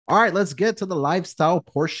All right, let's get to the lifestyle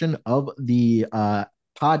portion of the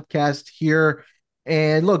podcast here.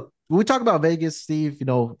 And look, when we talk about Vegas, Steve,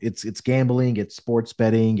 it's gambling, it's sports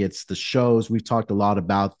betting, it's the shows. We've talked a lot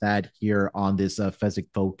about that here on this Fezzik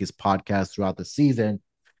Focus podcast throughout the season.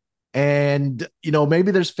 And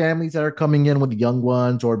maybe there's families that are coming in with young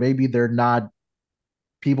ones, or maybe they're not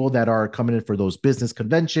people that are coming in for those business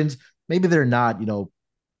conventions. Maybe they're not,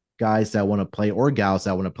 guys that want to play or gals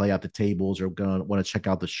that want to play at the tables or gonna want to check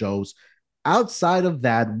out the shows. Outside of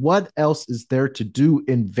that, what else is there to do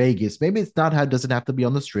in Vegas? Maybe it's not how it doesn't have to be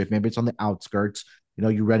on the strip. Maybe it's on the outskirts.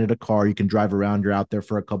 You rented a car, you can drive around. You're out there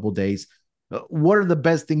for a couple of days. What are the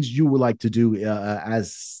best things you would like to do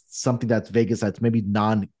as something that's Vegas that's maybe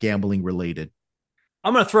non-gambling related?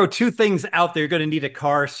 I'm going to throw two things out there. You're going to need a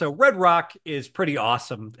car. So Red Rock is pretty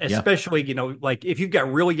awesome, Yeah. especially, like if you've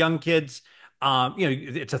got really young kids,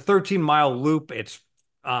 it's a 13-mile loop. It's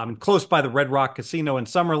close by the Red Rock Casino in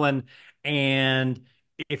Summerlin. And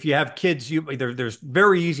if you have kids, there's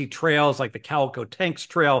very easy trails like the Calico Tanks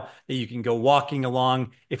Trail that you can go walking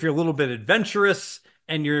along. If you're a little bit adventurous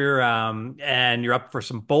and you're up for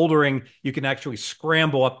some bouldering, you can actually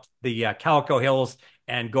scramble up the Calico Hills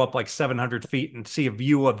and go up like 700 feet and see a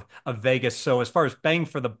view of Vegas. So as far as bang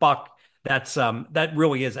for the buck, that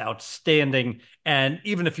really is outstanding. And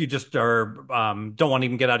even if you just don't want to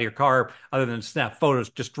even get out of your car other than snap photos,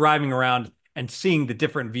 just driving around and seeing the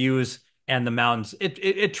different views and the mountains,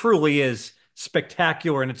 it truly is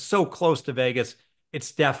spectacular, and it's so close to Vegas.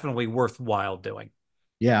 It's definitely worthwhile doing.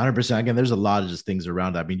 Yeah, 100%. Again, there's a lot of just things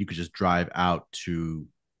around. I mean, you could just drive out to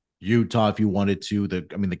Utah if you wanted to. The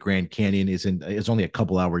Grand Canyon it's only a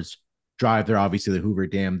couple hours drive there. Obviously, the Hoover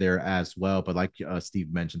Dam there as well. But like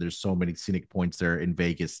Steve mentioned, there's so many scenic points there in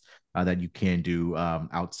Vegas that you can do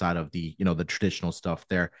outside of the traditional stuff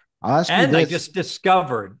there. I'll ask you And I this. just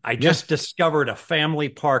discovered, I Yeah. just discovered a family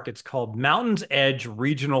park. It's called Mountains Edge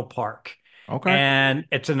Regional Park. Okay. And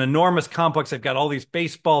it's an enormous complex. They've got all these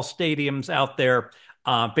baseball stadiums out there,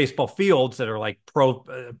 baseball fields that are like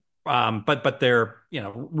but they're,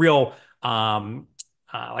 real,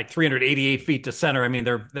 like 388 feet to center. I mean,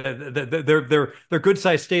 they're good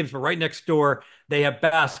sized stadiums, but right next door they have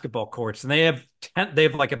basketball courts, and they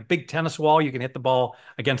have like a big tennis wall. You can hit the ball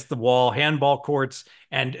against the wall, handball courts,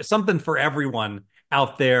 and something for everyone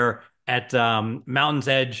out there at Mountain's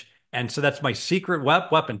Edge. And so that's my secret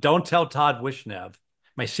weapon. Don't tell Todd Wishnev.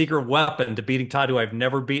 My secret weapon to beating Todd, who I've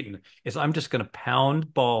never beaten, is I'm just going to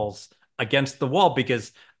pound balls against the wall,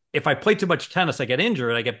 because if I play too much tennis, I get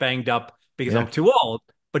injured, I get banged up because Yeah. I'm too old.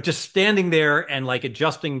 But just standing there and like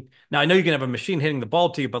adjusting. Now I know you can have a machine hitting the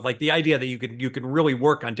ball to you, but like the idea that you can really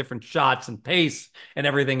work on different shots and pace and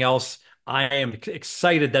everything else, I am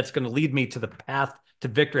excited. That's going to lead me to the path to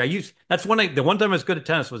victory. That's the one time I was good at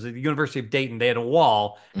tennis was at the University of Dayton. They had a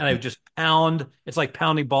wall, and I Mhm. would just pound. It's like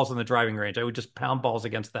pounding balls on the driving range. I would just pound balls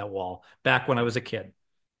against that wall back when I was a kid.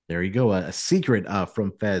 There you go. A secret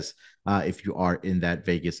from Fez if you are in that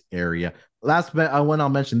Vegas area. Last, when I'll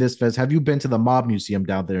mention this, Fez, have you been to the Mob Museum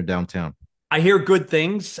down there in downtown? I hear good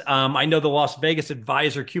things. I know the Las Vegas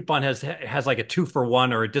Advisor coupon has like a 2 for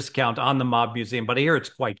 1 or a discount on the Mob Museum, but I hear it's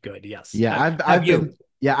quite good. Yes. Yeah, Have, I've have I've you? been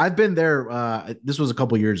yeah, I've been there. This was a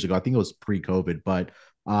couple years ago. I think it was pre-COVID, but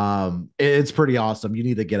it's pretty awesome. You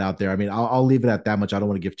need to get out there. I mean, I'll leave it at that much. I don't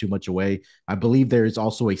want to give too much away. I believe there is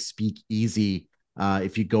also a speakeasy.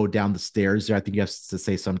 If you go down the stairs there, I think you have to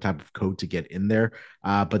say some type of code to get in there.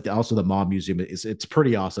 But also the Mob Museum it's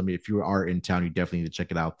pretty awesome. If you are in town, you definitely need to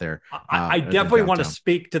check it out there. I In definitely want to downtown.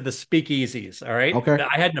 speak to the speakeasies. All right. Okay.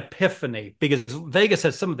 I had an epiphany because Vegas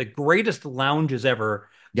has some of the greatest lounges ever,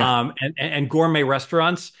 Yeah. and gourmet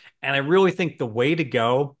restaurants. And I really think the way to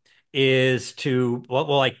go is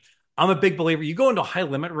like, I'm a big believer. You go into a high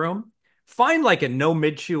limit room, find like a no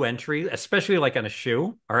mid shoe entry, especially like on a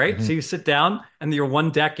shoe. All right. Mhm. So you sit down and you're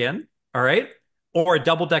one deck in. All right. Or a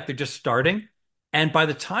double deck, they're just starting. And by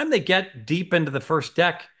the time they get deep into the first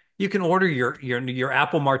deck, you can order your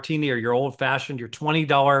apple martini or your old fashioned, your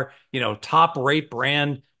 $20, top rate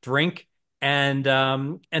brand drink, and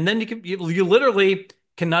then you literally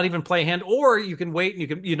cannot even play a hand, or you can wait and you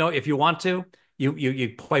can, if you want to,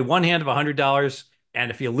 you play one hand of $100,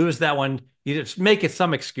 and if you lose that one, you just make it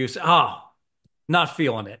some excuse. Oh, not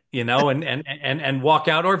feeling it, and walk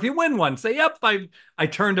out. Or if you win one, say, "Yep, I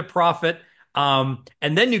turned a profit." And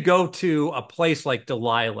then you go to a place like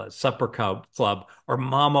Delilah's Supper Club or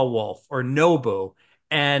Mama Wolf or Nobu,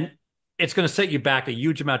 and it's going to set you back a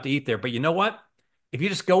huge amount to eat there. But you know what? If you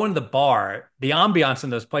just go into the bar, the ambiance in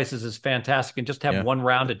those places is fantastic, and just have Yeah. one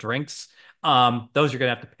round of drinks. Those you're going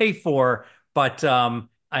to have to pay for, but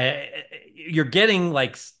you're getting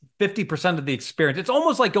like 50% of the experience. It's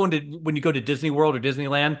almost like going to when you go to Disney World or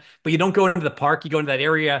Disneyland, but you don't go into the park. You go into that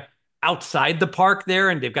area outside the park there,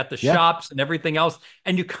 and they've got the Yeah, shops and everything else.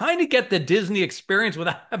 And you kind of get the Disney experience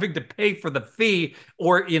without having to pay for the fee.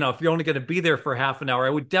 Or, if you're only going to be there for half an hour, I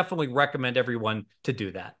would definitely recommend everyone to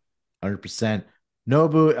do that. 100%.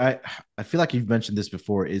 Nobu, I feel like you've mentioned this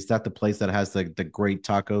before. Is that the place that has the great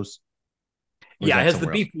tacos, or is Yeah, it that has the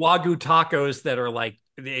somewhere else? beef wagyu tacos that are like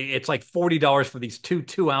it's like $40 for these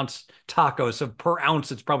two ounce tacos. So per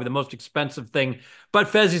ounce, it's probably the most expensive thing. But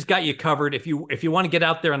Fezzi's got you covered. If you want to get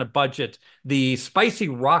out there on a budget, the spicy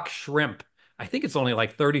rock shrimp, I think it's only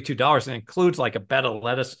like $32 and it includes like a bed of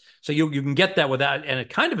lettuce. So you can get that without, and it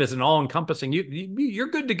kind of is an all-encompassing. You're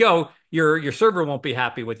good to go. Your server won't be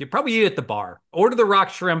happy with you. Probably eat at the bar. Order the rock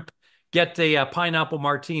shrimp, get a pineapple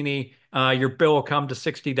martini. Your bill will come to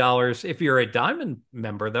 $60. If you're a Diamond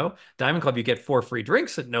member, though, Diamond Club, you get 4 free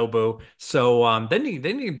drinks at Nobu. So then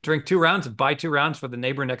you drink 2 rounds and buy 2 rounds for the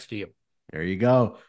neighbor next to you. There you go.